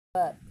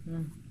But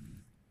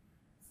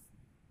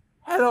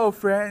Hello,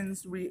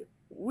 friends. We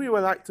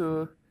would like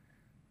to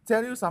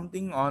tell you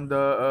something on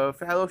the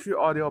Fellowship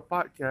Audio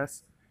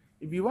Podcast.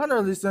 If you want to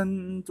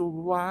listen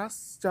to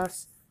us,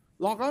 just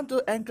log on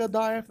to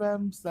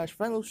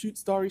anchor.fm/fellowship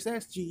stories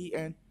sg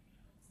and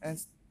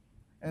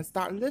and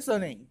start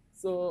listening.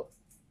 So,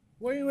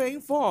 what are you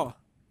waiting for?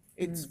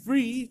 It's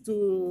free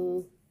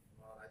to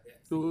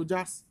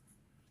just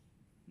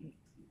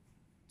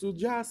to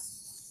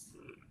just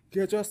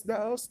get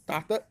yourself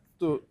started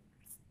to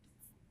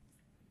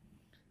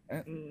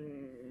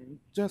and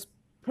just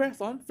press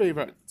on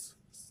favorites.